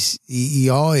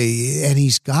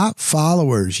got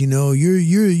followers. You're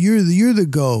the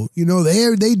GOAT.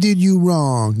 They did you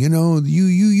wrong.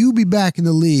 You be back in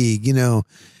the league.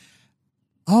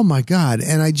 Oh my God.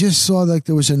 And I just saw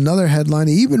there was another headline.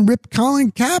 He even ripped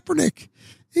Colin Kaepernick.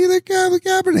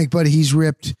 But he's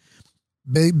ripped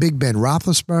Big Ben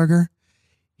Roethlisberger.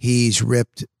 He's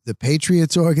ripped the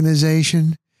Patriots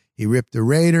organization. He ripped the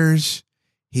Raiders.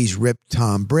 He's ripped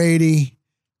Tom Brady.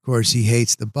 Of course, he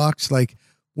hates the Bucks. Like,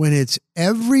 when it's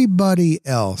everybody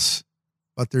else,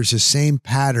 but there's the same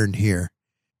pattern here.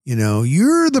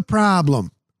 You're the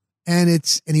problem. And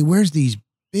he wears these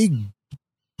big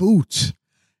boots.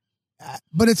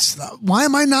 But why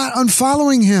am I not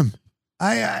unfollowing him?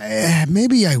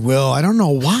 Maybe I will. I don't know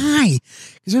why.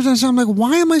 Because I'm like,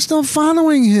 why am I still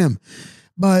following him?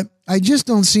 But I just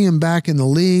don't see him back in the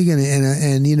league. And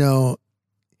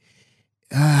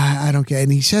I don't get.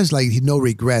 And he says no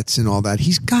regrets and all that.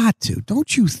 He's got to.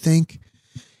 Don't you think?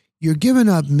 You're giving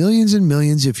up millions and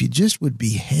millions if you just would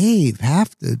behave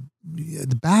half the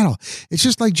battle. It's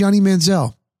just like Johnny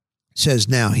Manziel says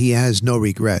now he has no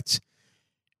regrets.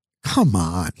 Come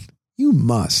on. You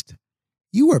must.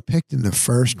 You were picked in the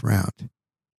first round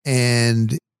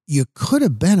and you could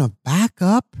have been a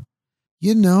backup.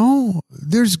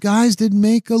 There's guys that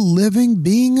make a living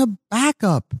being a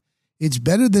backup. It's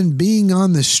better than being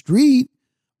on the street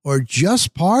or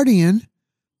just partying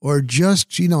or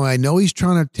just, I know he's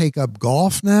trying to take up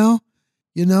golf now,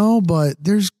 but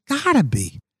there's gotta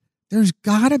be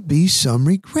some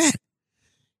regret.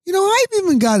 I've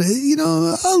even got,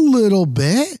 a little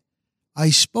bit.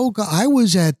 I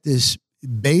was at this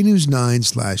Bay News 9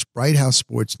 / Bright House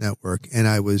Sports Network, and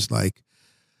I was like,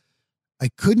 I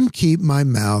couldn't keep my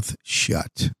mouth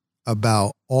shut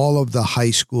about all of the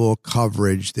high school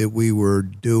coverage that we were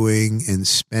doing and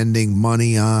spending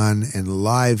money on and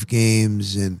live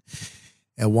games. And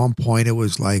at one point it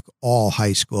was like all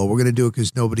high school. We're going to do it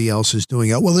because nobody else is doing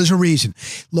it. Well, there's a reason.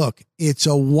 Look, it's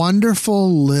a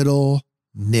wonderful little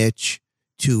niche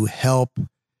to help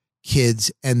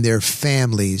kids and their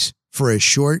families for a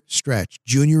short stretch,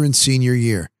 junior and senior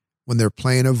year, when they're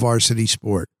playing a varsity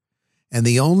sport. And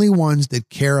the only ones that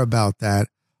care about that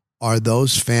are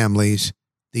those families,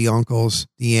 the uncles,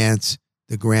 the aunts,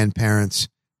 the grandparents,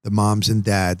 the moms and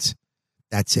dads.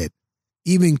 That's it.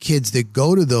 Even kids that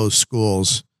go to those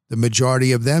schools, the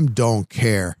majority of them don't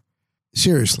care.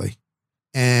 Seriously.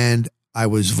 And I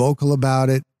was vocal about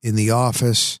it in the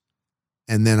office.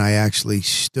 And then I actually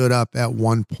stood up at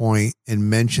one point and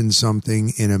mentioned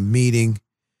something in a meeting.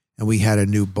 And we had a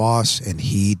new boss and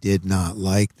he did not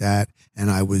like that. And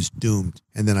I was doomed.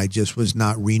 And then I just was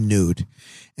not renewed.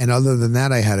 And other than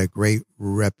that, I had a great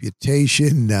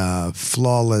reputation,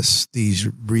 flawless, these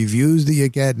reviews that you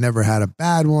get, never had a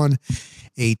bad one,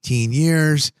 18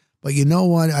 years. But you know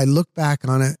what? I look back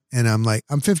on it and I'm like,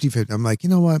 I'm 50-50. I'm like, you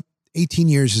know what? 18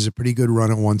 years is a pretty good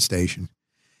run at one station.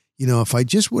 If I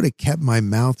just would have kept my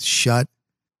mouth shut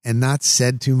and not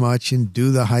said too much and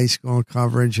do the high school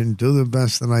coverage and do the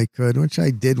best that I could, which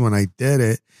I did when I did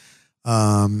it,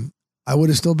 I would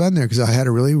have still been there because I had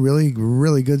a really, really,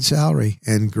 really good salary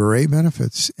and great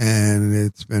benefits. And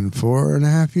it's been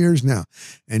 4.5 years now.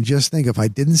 And just think, if I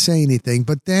didn't say anything,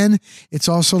 but then it's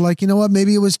also like, you know what,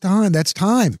 maybe it was time. That's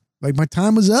time. Like, my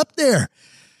time was up there.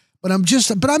 But I'm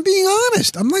being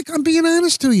honest. I'm being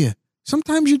honest to you.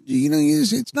 Sometimes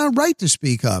it's not right to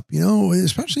speak up,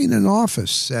 especially in an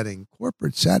office setting,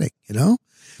 corporate setting, And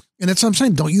that's what I'm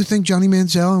saying. Don't you think Johnny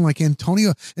Manziel and like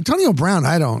Antonio Brown?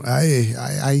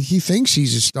 He thinks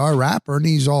he's a star rapper and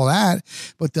he's all that,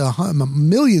 but the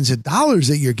millions of dollars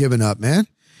that you're giving up, man,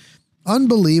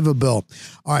 unbelievable.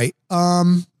 All right.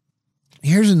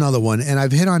 Here's another one, and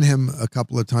I've hit on him a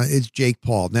couple of times. It's Jake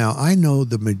Paul. Now, I know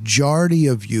the majority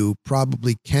of you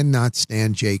probably cannot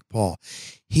stand Jake Paul.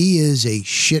 He is a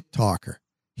shit talker.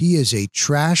 He is a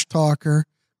trash talker,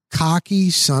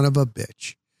 cocky son of a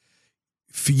bitch,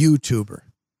 YouTuber.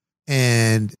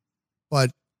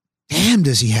 But damn,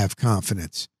 does he have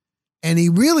confidence. And he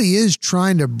really is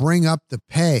trying to bring up the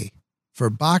pay for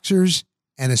boxers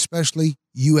and especially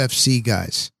UFC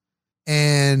guys.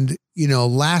 And,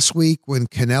 last week when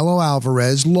Canelo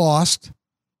Alvarez lost,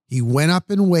 he went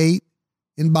up in weight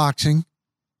in boxing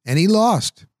and he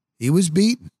lost. He was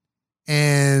beaten.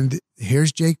 And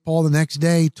here's Jake Paul the next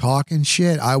day talking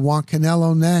shit. I want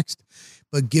Canelo next,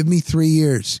 but give me 3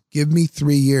 years. Give me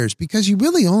 3 years, because he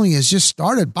really only has just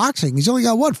started boxing. He's only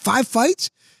got 5 fights?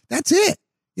 That's it.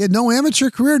 He had no amateur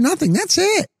career, nothing. That's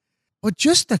it. But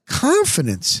just the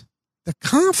confidence,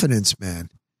 man,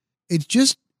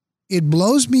 it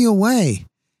blows me away.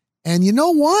 And you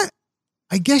know what?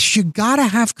 I guess you got to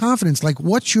have confidence. Like,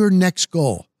 what's your next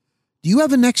goal? Do you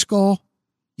have a next goal?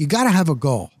 You got to have a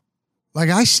goal. Like,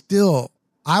 I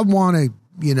want to,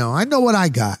 I know what I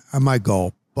got on my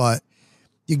goal, but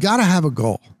you got to have a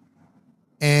goal.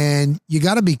 And you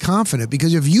got to be confident,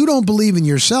 because if you don't believe in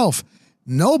yourself,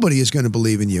 nobody is going to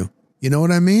believe in you. You know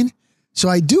what I mean? So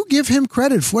I do give him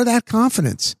credit for that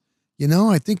confidence.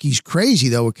 I think he's crazy,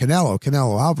 though, with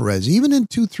Canelo Alvarez, even in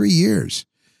 2-3 years.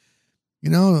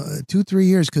 2-3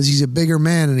 years, because he's a bigger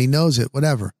man and he knows it,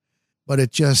 whatever. But I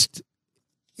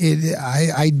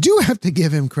do have to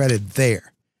give him credit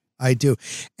there. I do.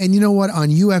 And you know what? On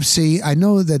UFC, I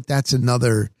know that that's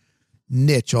another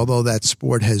niche, although that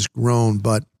sport has grown.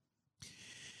 But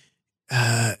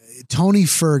Tony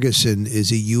Ferguson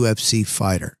is a UFC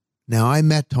fighter. Now, I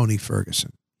met Tony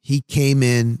Ferguson. He came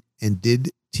in and did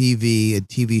a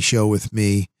TV show with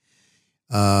me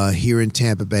here in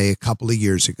Tampa Bay a couple of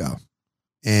years ago.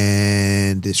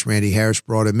 And this Randy Harris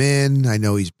brought him in. I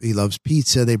know he loves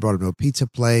pizza. They brought him to a pizza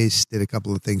place, did a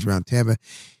couple of things around Tampa.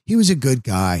 He was a good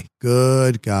guy.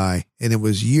 And it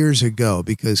was years ago,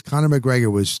 because Conor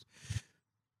McGregor was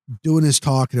doing his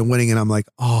talking and winning. And I'm like,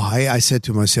 I said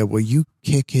to him, will you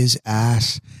kick his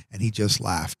ass? And he just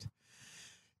laughed.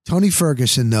 Tony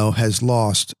Ferguson, though, has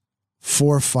lost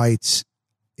 4 fights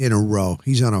in a row.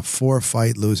 He's on a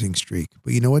 4-fight losing streak.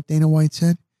 But you know what Dana White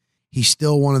said? He's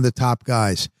still one of the top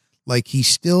guys. Like, he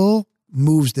still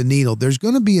moves the needle. There's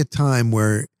going to be a time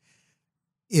where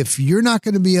if you're not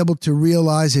going to be able to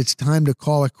realize it's time to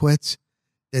call it quits,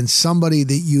 then somebody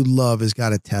that you love has got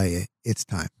to tell you it's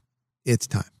time. It's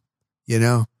time,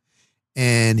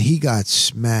 And he got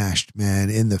smashed, man,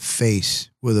 in the face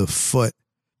with a foot,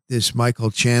 this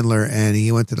Michael Chandler, and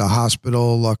he went to the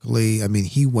hospital. Luckily, I mean,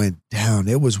 he went down.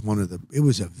 It was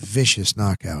a vicious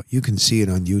knockout. You can see it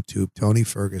on YouTube. Tony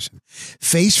Ferguson,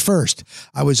 face first.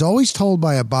 I was always told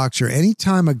by a boxer,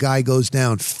 anytime a guy goes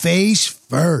down face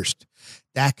first,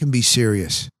 that can be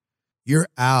serious. You're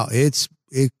out. It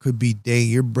could be day.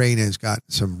 Your brain has got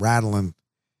some rattling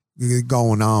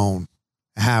going on.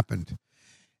 Happened.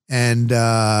 And,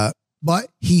 but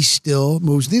he still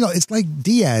moves the needle. It's like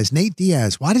Nate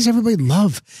Diaz. Why does everybody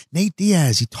love Nate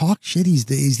Diaz? He talks shit. He's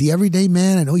the everyday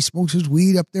man. I know he smokes his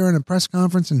weed up there in a press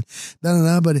conference and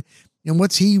but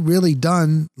what's he really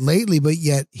done lately? But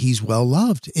yet he's well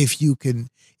loved. If you can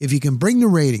bring the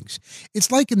ratings,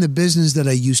 it's like in the business that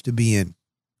I used to be in.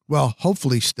 Well,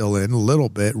 hopefully still in a little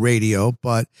bit, radio.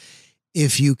 But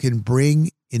if you can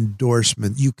bring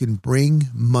endorsement, you can bring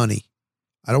money.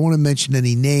 I don't want to mention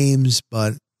any names,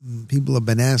 but people have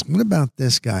been asking, what about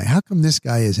this guy? How come this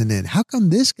guy isn't in? How come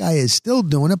this guy is still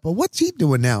doing it? But what's he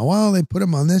doing now? Well, they put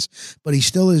him on this, but he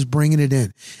still is bringing it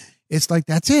in. It's like,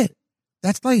 that's it.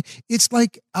 It's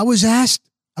like I was asked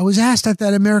at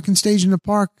that American Stage in the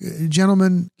Park, a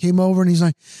gentleman came over and he's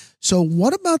like, so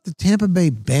what about the Tampa Bay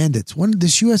Bandits?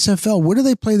 This USFL, where do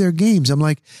they play their games? I'm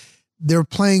like, they're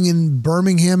playing in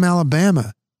Birmingham,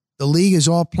 Alabama. The league is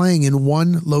all playing in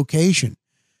one location.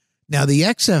 Now, the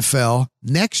XFL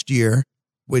next year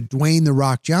with Dwayne "The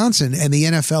Rock" Johnson, and the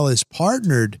NFL is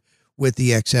partnered with the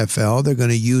XFL. They're going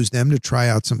to use them to try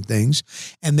out some things,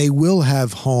 and they will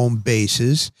have home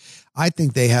bases. I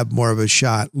think they have more of a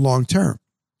shot long term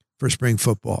for spring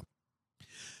football.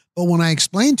 But when I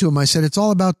explained to him, I said, it's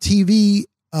all about TV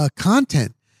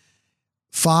content.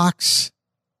 Fox,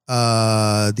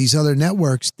 these other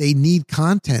networks, they need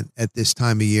content at this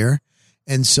time of year.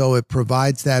 And so it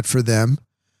provides that for them.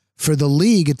 For the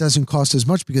league, it doesn't cost as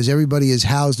much because everybody is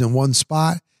housed in one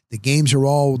spot. The games are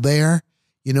all there.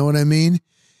 You know what I mean?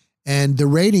 And the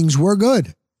ratings were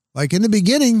good. Like in the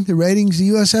beginning, the ratings, the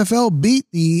USFL beat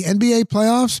the NBA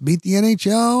playoffs, beat the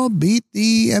NHL, beat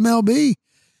the MLB.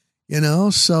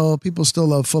 So people still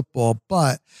love football,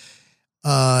 but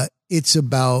it's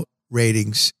about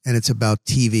ratings, and it's about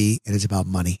TV, and it's about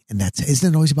money. And isn't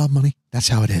it always about money? That's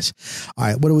how it is. All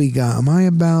right, what do we got?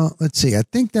 Let's see. I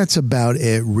think that's about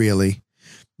it, really.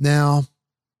 Now,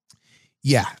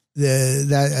 yeah,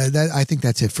 I think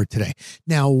that's it for today.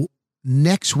 Now,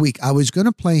 next week, I was going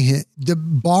to play him,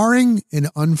 barring an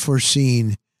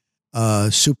unforeseen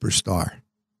superstar,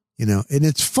 and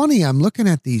it's funny. I'm looking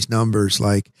at these numbers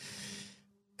like,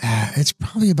 it's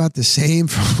probably about the same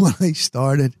from when I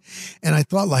started. And I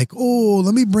thought like,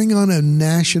 let me bring on a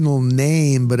national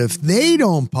name. But if they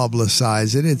don't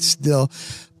publicize it,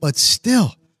 but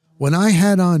still, when I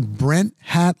had on Brent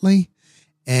Hatley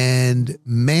and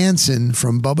Manson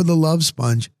from Bubba the Love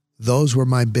Sponge, those were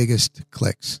my biggest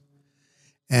clicks.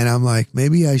 And I'm like,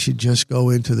 maybe I should just go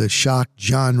into the shock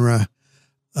genre,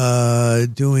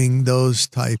 doing those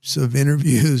types of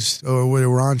interviews, or when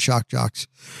we're on Shock Jocks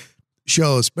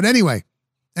shows. But anyway,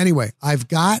 I've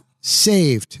got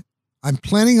saved. I'm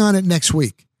planning on it next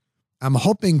week. I'm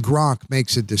hoping Gronk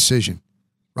makes a decision.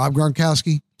 Rob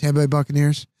Gronkowski, Tampa Bay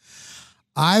Buccaneers.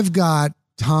 I've got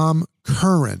Tom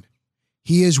Curran.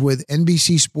 He is with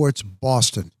NBC Sports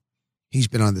Boston. He's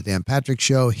been on the Dan Patrick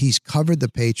Show. He's covered the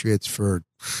Patriots for,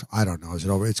 I don't know,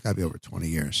 it's got to be over 20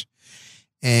 years.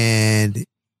 And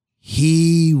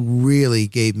he really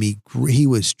he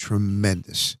was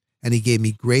tremendous. And he gave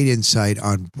me great insight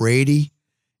on Brady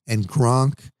and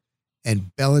Gronk and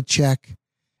Belichick.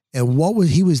 And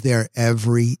he was there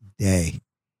every day.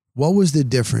 What was the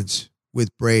difference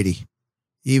with Brady,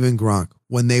 even Gronk,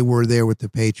 when they were there with the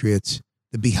Patriots,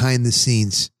 the behind the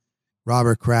scenes,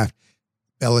 Robert Kraft,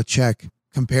 Belichick,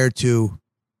 compared to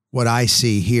what I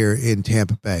see here in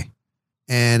Tampa Bay?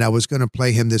 And I was going to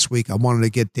play him this week. I wanted to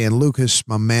get Dan Lucas,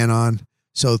 my man, on.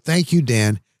 So thank you,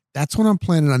 Dan. That's what I'm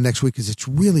planning on next week, because it's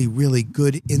really, really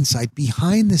good insight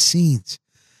behind the scenes.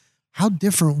 How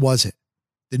different was it?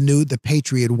 The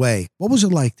Patriot way. What was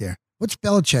it like there? What's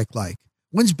Belichick like?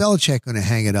 When's Belichick going to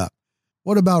hang it up?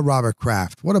 What about Robert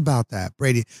Kraft? What about that?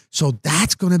 Brady. So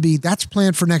that's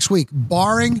planned for next week,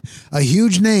 barring a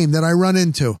huge name that I run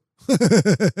into.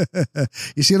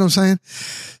 You see what I'm saying?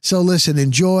 So listen,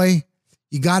 enjoy.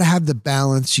 You got to have the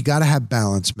balance. You got to have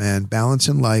balance, man. Balance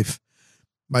in life.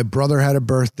 My brother had a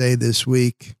birthday this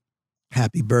week.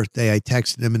 Happy birthday. I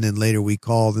texted him, and then later we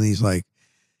called, and he's like,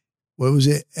 what was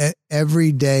it?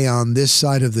 Every day on this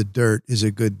side of the dirt is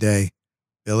a good day.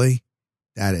 Billy,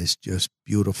 that is just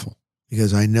beautiful,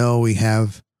 because I know we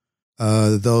have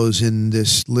those in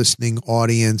this listening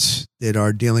audience that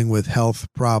are dealing with health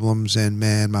problems, and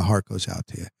man, my heart goes out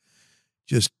to you.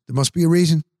 There must be a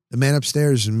reason. The man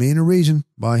upstairs is mean a reason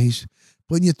why he's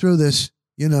putting you through this,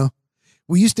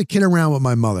 We used to kid around with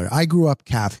my mother. I grew up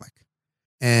Catholic,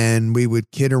 and we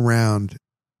would kid around.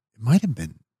 It might have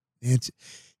been. There's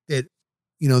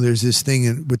this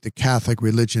thing with the Catholic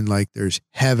religion, like there's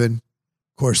heaven.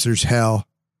 Of course, there's hell.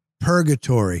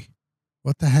 Purgatory.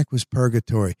 What the heck was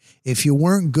purgatory? If you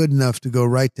weren't good enough to go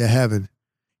right to heaven,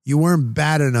 you weren't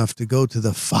bad enough to go to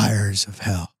the fires of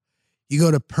hell. You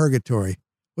go to purgatory.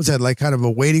 What's that, like kind of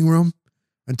a waiting room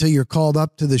until you're called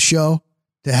up to the show,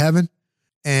 to heaven?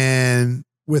 And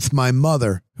with my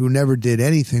mother, who never did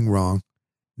anything wrong,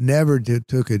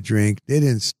 took a drink,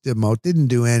 didn't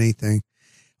do anything,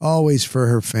 always for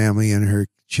her family and her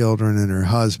children and her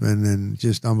husband, and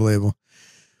just unbelievable.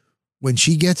 When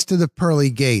she gets to the pearly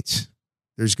gates,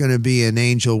 there's going to be an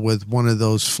angel with one of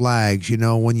those flags,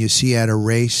 when you see at a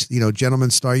race, gentlemen,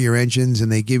 start your engines,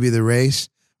 and they give you the race,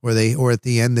 or at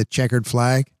the end, the checkered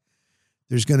flag.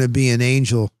 There's going to be an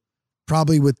angel,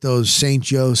 probably with those St.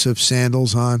 Joseph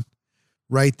sandals on,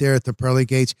 right there at the pearly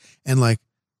gates, and like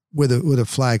with a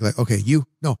flag, like, okay,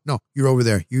 no, you're over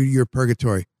there, you're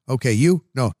purgatory. Okay,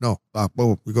 no,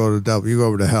 boom, we go to the devil, you go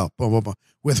over to hell, boom, boom, boom.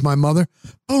 With my mother,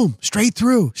 boom, straight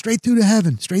through to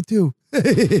heaven, straight through.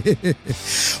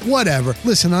 Whatever.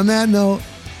 Listen, on that note,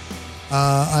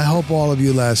 I hope all of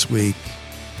you last week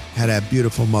had a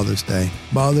beautiful Mother's Day.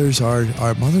 Mothers are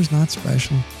mothers not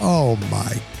special? Oh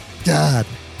my God.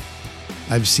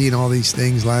 I've seen all these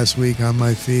things last week on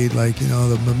my feed, like,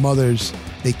 the mothers,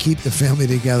 they keep the family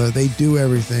together. They do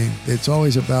everything. It's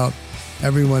always about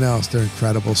everyone else. They're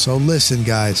incredible. So listen,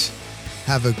 guys,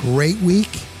 have a great week,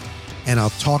 and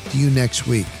I'll talk to you next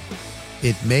week.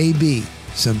 It may be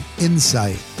some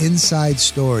inside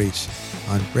stories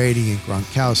on Brady and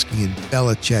Gronkowski and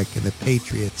Belichick and the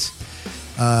Patriots.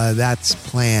 That's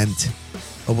planned,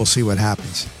 but we'll see what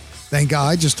happens. Thank God.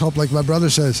 I just hope, like my brother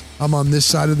says, I'm on this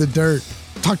side of the dirt.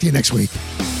 Talk to you next week.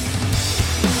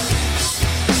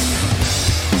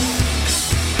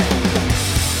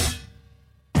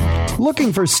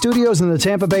 Looking for studios in the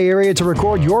Tampa Bay area to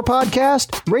record your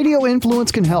podcast? Radio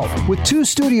Influence can help. With 2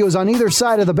 studios on either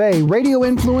side of the bay, Radio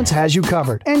Influence has you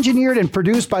covered. Engineered and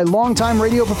produced by longtime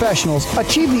radio professionals,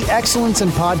 achieve the excellence in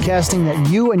podcasting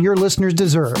that you and your listeners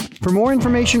deserve. For more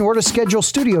information or to schedule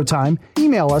studio time,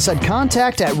 email us at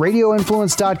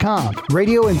contact@radioinfluence.com.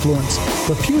 Radio Influence.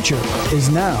 The future is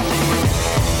now.